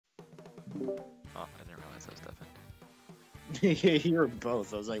Oh, I didn't realize that was deafened. You were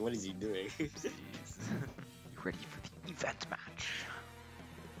both. I was like, what is he doing? Jeez. You ready for the event match?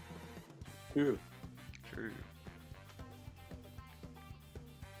 True. True.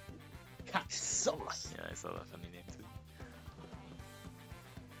 Sauce. Yeah, I saw that funny name too.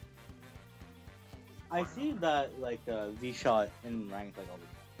 I see that like V-Shot in ranked like all the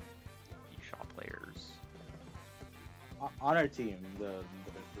time. E-shop players. On our team, the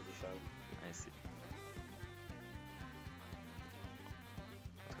V-Shot. I see.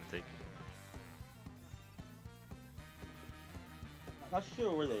 It's gonna take. Not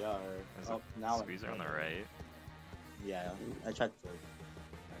sure where they are. Is Oh, it now Squeezer on the right? Yeah, I tried to. Oh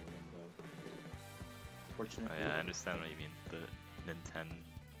Fortunately. yeah, I understand what you mean. The Nintendo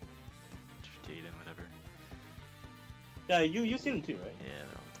Jaden, whatever. Yeah, you seen him too, right? Yeah,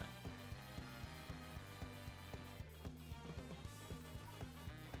 they're all the time.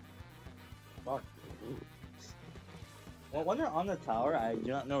 Fuck. Well, when they're on the tower, I do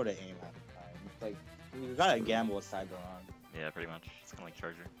not know where to aim at the time. It's like you gotta gamble what side they're on. Yeah, pretty much. It's kind of like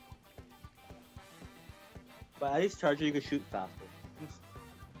Charger. But at least Charger, you can shoot faster. That's true.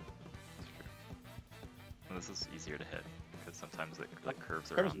 Well, this is easier to hit because sometimes the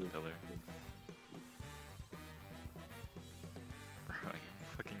curves around the pillar. Bro, you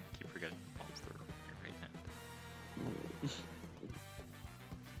fucking keep forgetting bombs through your right hand.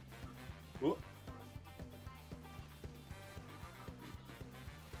 Ooh.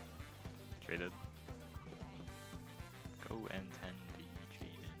 Traded. Go N10 D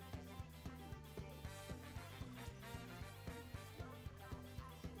Jaden.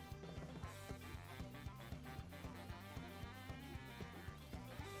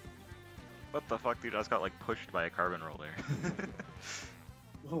 What the fuck, dude? I just got like pushed by a carbon roller.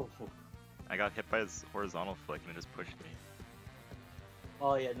 Oh. I got hit by his horizontal flick and it just pushed me.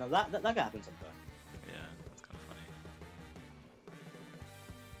 Oh yeah, no, that can happen sometimes. Yeah, that's kind of funny.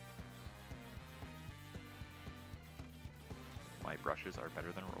 My brushes are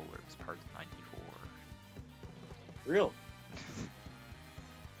better than rollers, part 94. Real.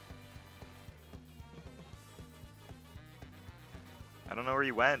 I don't know where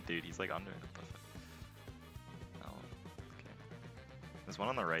he went, dude. He's like under. Oh, okay. There's one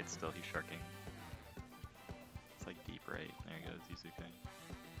on the right still. He's sharking. It's like deep right. There he goes, Yusuke.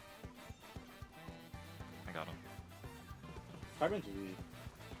 I got him. Carbon's weak.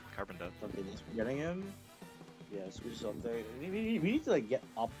 Carbon dead. Okay, just getting him. Yeah, Squeezer's up there. We need to like get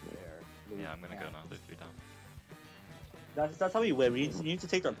up there. Yeah, I'm gonna go now. They're 3 down. That's how we win. We need to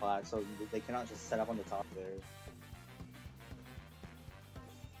take their plat, so they cannot just set up on the top there.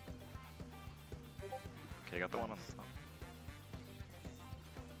 Okay, I got the one on the top.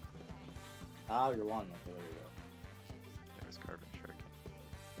 Ah, you're one. Okay, there we go. There's carbon sharking.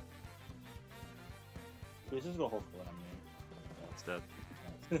 Let's just go hold for one on me. It's dead.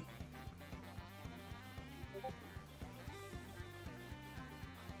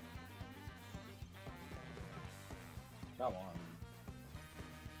 Got one.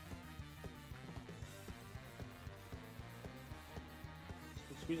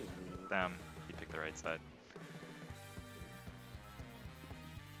 Squeeze is weird. Damn, he picked the right side.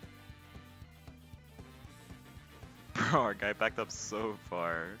 Bro, our guy backed up so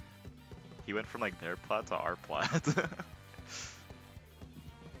far. He went from like their plat to our plat.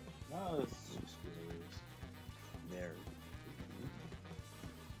 No, it's Squeezers. There.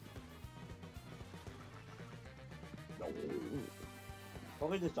 No.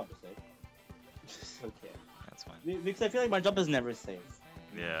 Probably this jump is safe. Okay. That's fine. Because I feel like my jump is never safe.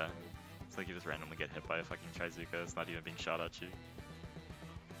 Yeah. It's like you just randomly get hit by a fucking Trizookas, not even being shot at you.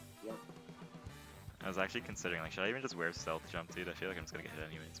 Yep. I was actually considering, like, should I even just wear stealth jump, dude? I feel like I'm just gonna get hit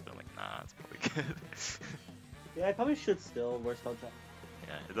anyways, but I'm like, nah, it's probably good. Yeah, I probably should still wear spell jump.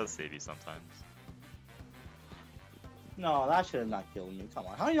 Yeah, it does save you sometimes. No, that should have not killed me. Come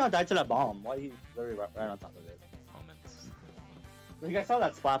on. How did you not die to that bomb? Why are you literally right on top of it? Moments. Like, I saw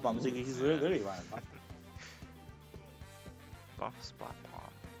that splat bomb. Like, he's literally right on top. Buff splat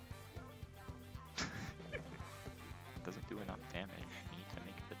bomb. Doesn't do enough damage. You need to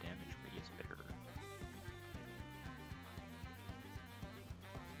make the damage radius bigger.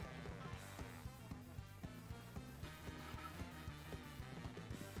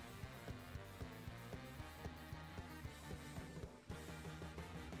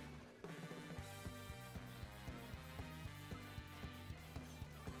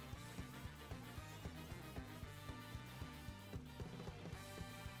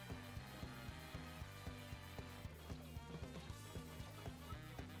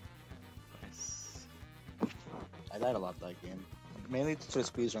 Nice. I died a lot that game. Mainly to the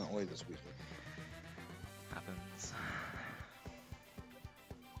squeeze aren't only the squeeze. Happens.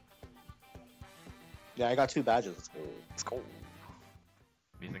 Yeah, I got 2 badges. Let's go. Let's go.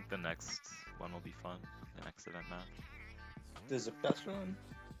 Do you think the next one will be fun? The next event match? There's a best one.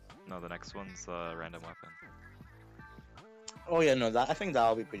 No, the next one's random weapon. Oh yeah, no, that I think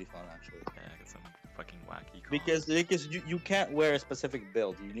that'll be pretty fun actually. Yeah, get some fucking wacky. Because you can't wear a specific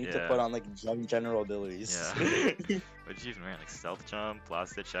build. You need to Yeah. put on like general abilities. Yeah. What did you even wear? Like stealth jump,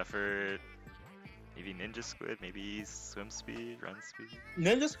 last ditch effort, maybe ninja squid, maybe swim speed, run speed.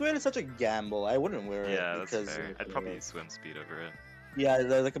 Ninja Squid is such a gamble. I wouldn't wear it. Yeah, that's because fair. I'd probably use swim speed over it. Yeah,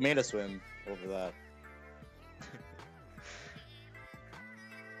 like a meta swim over that.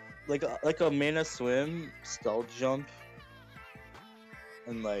 like a meta swim, stealth jump,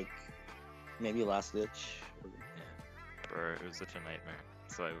 and like maybe last ditch. Bro, it was such a nightmare.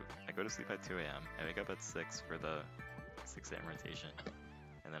 So I go to sleep at 2 a.m. I wake up at 6 for the 6 a.m. rotation.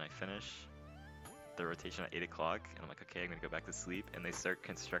 And then I finish the rotation at 8 o'clock. And I'm like, okay, I'm gonna go back to sleep. And they start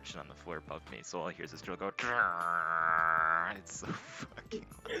construction on the floor above me. So all I hear is this drill go. It's so fucking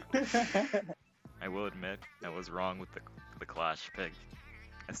loud. I will admit, I was wrong with the Clash pick.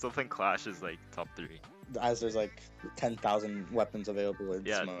 I still think Clash is like top 3. As there's like 10,000 weapons available in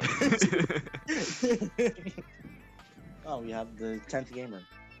Yeah. this mode. Oh, we have the 10th gamer.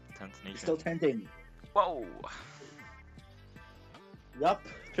 10th nation. Still 10th. Whoa! Yup,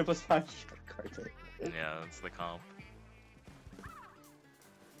 555 card. Yeah, that's the comp.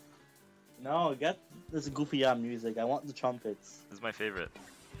 No, get this goofy music. I want the trumpets. This is my favorite.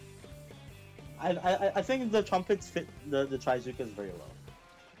 I think the trumpets fit the Trizookas very well.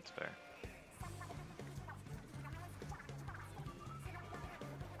 That's fair.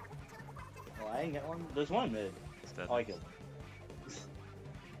 Oh, I didn't get one. There's one mid. It's dead. Oh, I get one.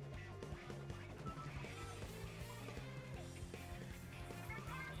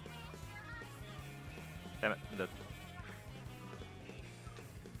 Damn it, I'm dead.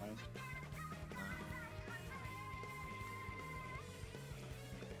 Nice.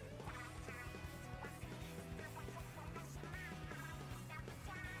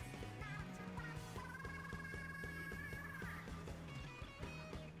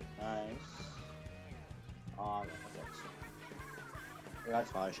 Nice. Oh,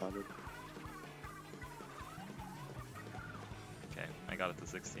 that's fine, shotted. Okay, I got it to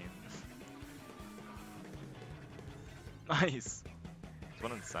 16. Nice! There's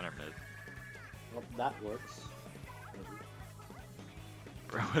one in center mid. Well, that works.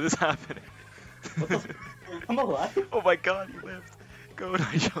 Bro, what is happening? What the I'm alive? Oh my god, you lived! Go,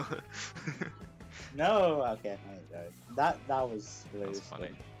 Nigel! No, okay, alright. That was That was funny.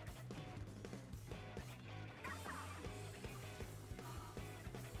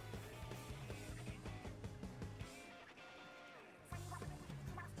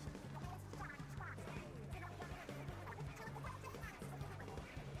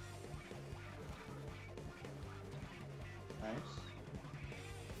 Nice.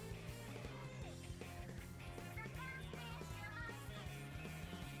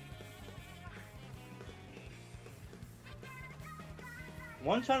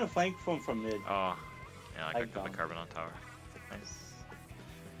 One trying to flank from mid. Oh, yeah, I Like got the down. carbon on tower. Nice.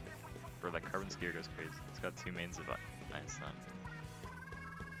 Bro, that carbon skier goes crazy. It's got 2 mains of nice then.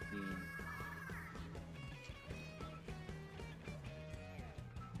 Hmm.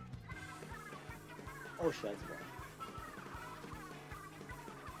 Oh shit, that's bad.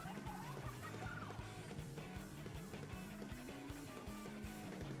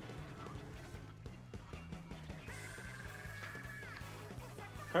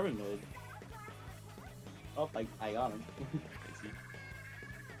 Carbon mid. Oh, I got him. Crazy.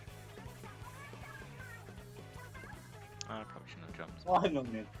 Oh, I probably shouldn't have jumped. Oh, I know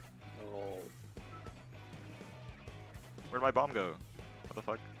mid. Oh. Where'd my bomb go? What the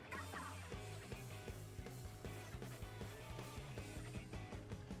fuck?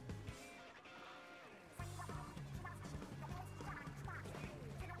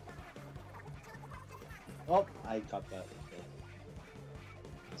 Oh, I got that. Okay.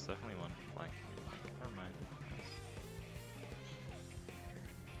 There's definitely one flank. Never mind.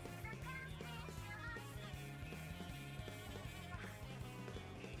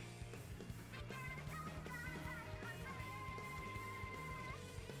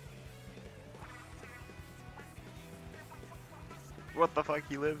 What the fuck?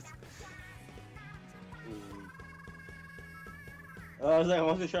 He lives. I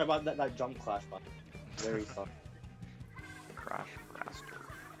wasn't sure about that jump clash, but very tough. Crash Raster.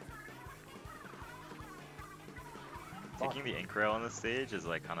 Taking the ink rail on the stage is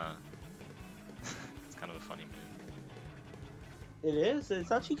like kinda it's kind of a funny move. It is.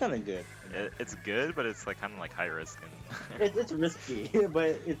 It's actually kind of good. It's good, but it's like kind of like high risk and It's risky,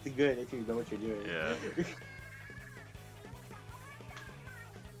 but it's good if you know what you're doing. yeah.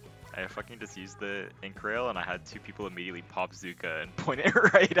 I fucking just used the ink rail and I had two people immediately pop Zuka and point it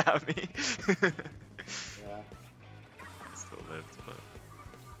right at me. Yeah. I still lived, but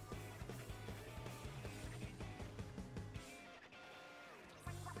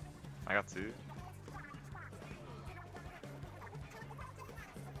I got two.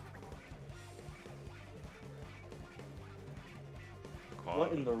 Quad.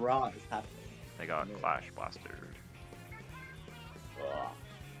 What in the raw is happening? They got Yeah. Clash Blaster. Ugh.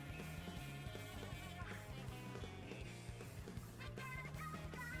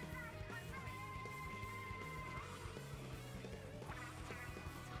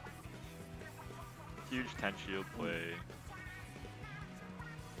 Huge 10 shield play.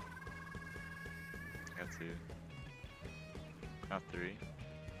 I got two. Got three.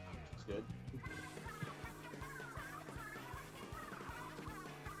 It's good.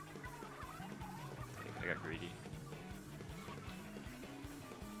 I got greedy.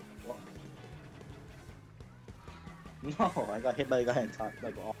 What? No, I got hit by the guy on top,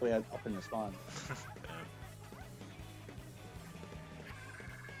 like all the way up in the spawn.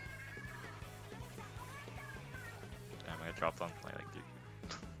 Damn, I got dropped on play like dude.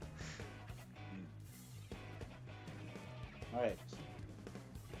 Alright.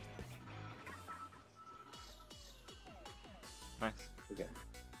 Nice. Okay.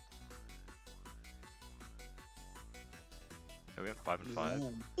 Yeah, we have 5 and 5.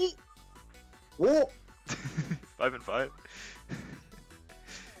 Whoa! 5 and 5.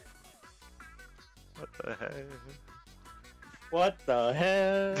 What the heck? What the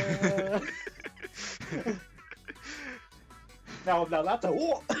hell? now that's a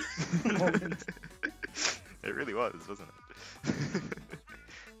whoa! moment. It really was, wasn't it?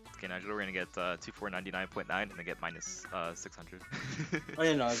 Okay, Nigel, we're gonna get 2499.9 and then get minus 600. Oh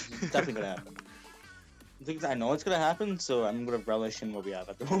yeah, no, it's definitely gonna happen. The thing is, I know it's gonna happen, so I'm gonna relish in what we have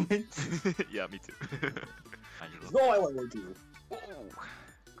at the moment. Yeah, me too. Nigel. No, I want to do. Oh,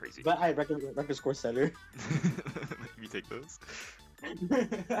 crazy. But I record score setter. You take those?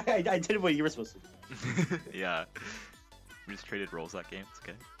 I did what you were supposed to do. Yeah. We just traded roles that game, it's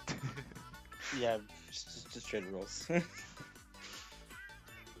okay. Yeah, just trade rules.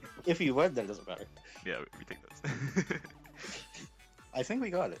 If you would, then it doesn't matter. Yeah, we take those. I think we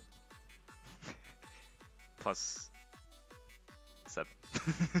got it. Plus 7.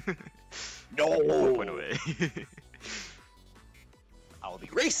 No! 4 point away. I'll be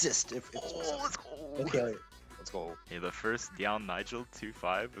racist if it's Oh, let's go! okay. Let's go. Hey, the first down Nigel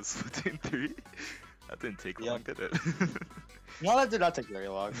 2-5 was Splatoon 3. That didn't take long, Yep. did it? No, that did not take very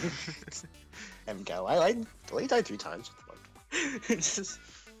long. MCO, I only died 3 times. What the fuck? It's just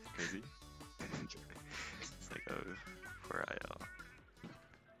Crazy. It's like a 4IL.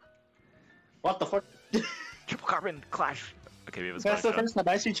 what the fuck? Triple carbon clash! Okay, we have a That's spotted the shot. first time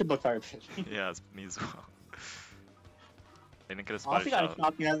I see triple card. Yeah, it's me as well. They didn't get a spotted Honestly, I'm shot.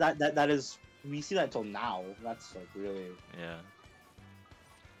 shocked. You know, that is. We see that until now. That's like really. Yeah.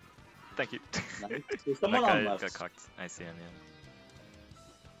 Thank you. Nice. There's That someone guy on left. got cocked. I see him, yeah.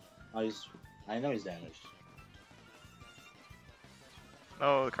 Oh, I know he's damaged.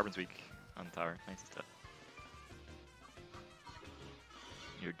 Oh, the carbon's weak on the tower. Nice stuff.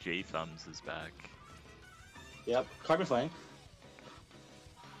 Your J thumbs is back. Yep, carbon flying.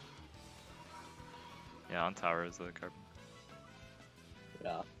 Yeah, on tower is the carbon.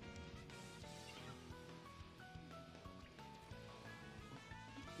 Yeah.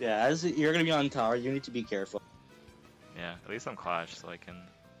 Yeah, as you're gonna be on tower, you need to be careful. Yeah, at least I'm clash, so I can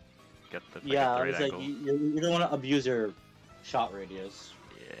get the, Yeah, right it's angle. like you don't want to abuse your shot radius.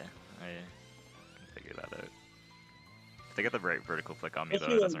 Yeah, I can figure that out. If they get the right vertical flick on me, If though,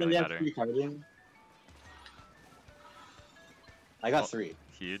 you it doesn't really have matter. 3 carbon. I got Oh. 3.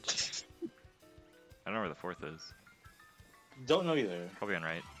 Huge. I don't know where the 4th is. Don't know either. Probably on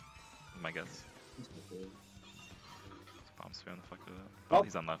right, my guess. Bomb spam the fuck with that. Oh, Oh,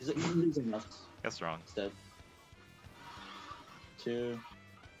 he's on left. He's in left Guess wrong. instead. 2,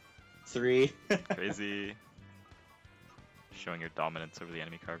 3. Crazy. Showing your dominance over the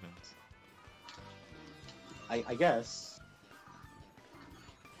enemy carbons. I guess.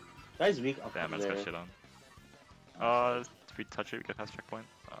 Guy's weak up Damn, I there. just got shit on. If we touch it, we get past checkpoint.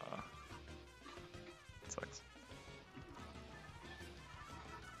 It sucks.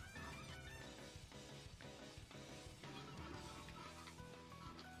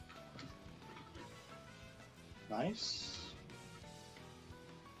 Nice.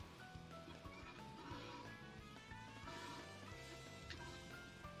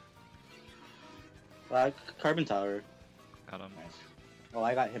 Carbon Tower. Got him. Nice. Oh,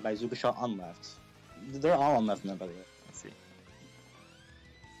 I got hit by Zuka shot on left. They're all on left now, by the way. Let's see.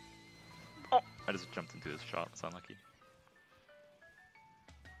 Oh! I just jumped into his shot. It's unlucky.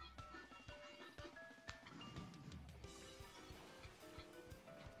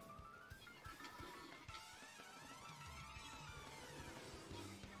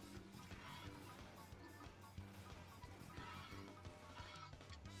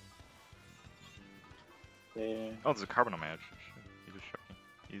 Yeah. Oh, there's a carbon on my edge. He just shot me.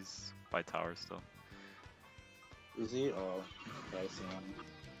 He's by tower still. Is he? Oh, okay, I see him.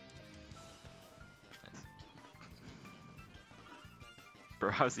 Nice.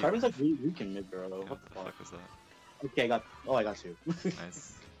 Bro, how's he? Carbon's like weak in mid, bro. Yeah, What what the fuck was that? Okay, I got. Oh, I got two.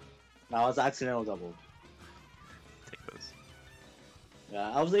 Nice. That was accidental double. Take those. Yeah,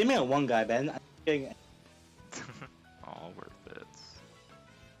 I was aiming at one guy, Ben. I'm getting. All worth it.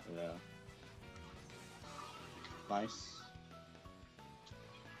 Yeah. Nice.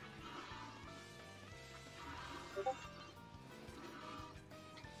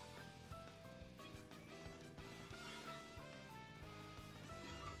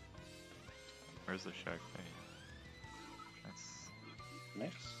 Where's the shark? Nice.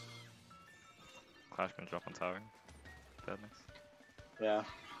 Nice. Clash gonna drop on tower. Dead next. Yeah.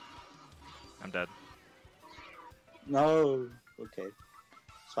 I'm dead. No. Okay.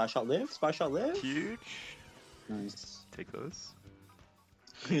 Spy shot live. Spy shot live. Huge. Nice. Take those.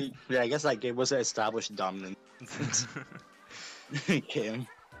 Yeah, I guess that game was an established dominant game.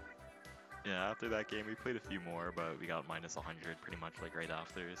 Yeah, after that game we played a few more, but we got minus 100 pretty much like right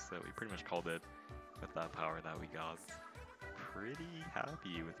after, so we pretty much called it with that power that we got. Pretty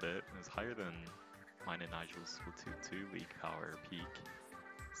happy with it. It was higher than mine and Nigel's Splatoon 2 league power peak,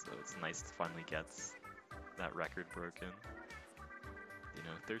 so it's nice to finally get that record broken. You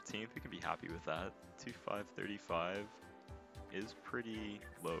know, 13th, we can be happy with that. 2.535 is pretty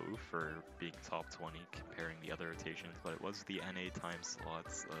low for being top 20 comparing the other rotations, but it was the NA time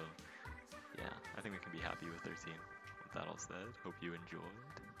slot, so yeah, I think we can be happy with 13. With that all said, hope you enjoyed.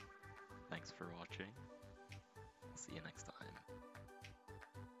 Thanks for watching. See you next time.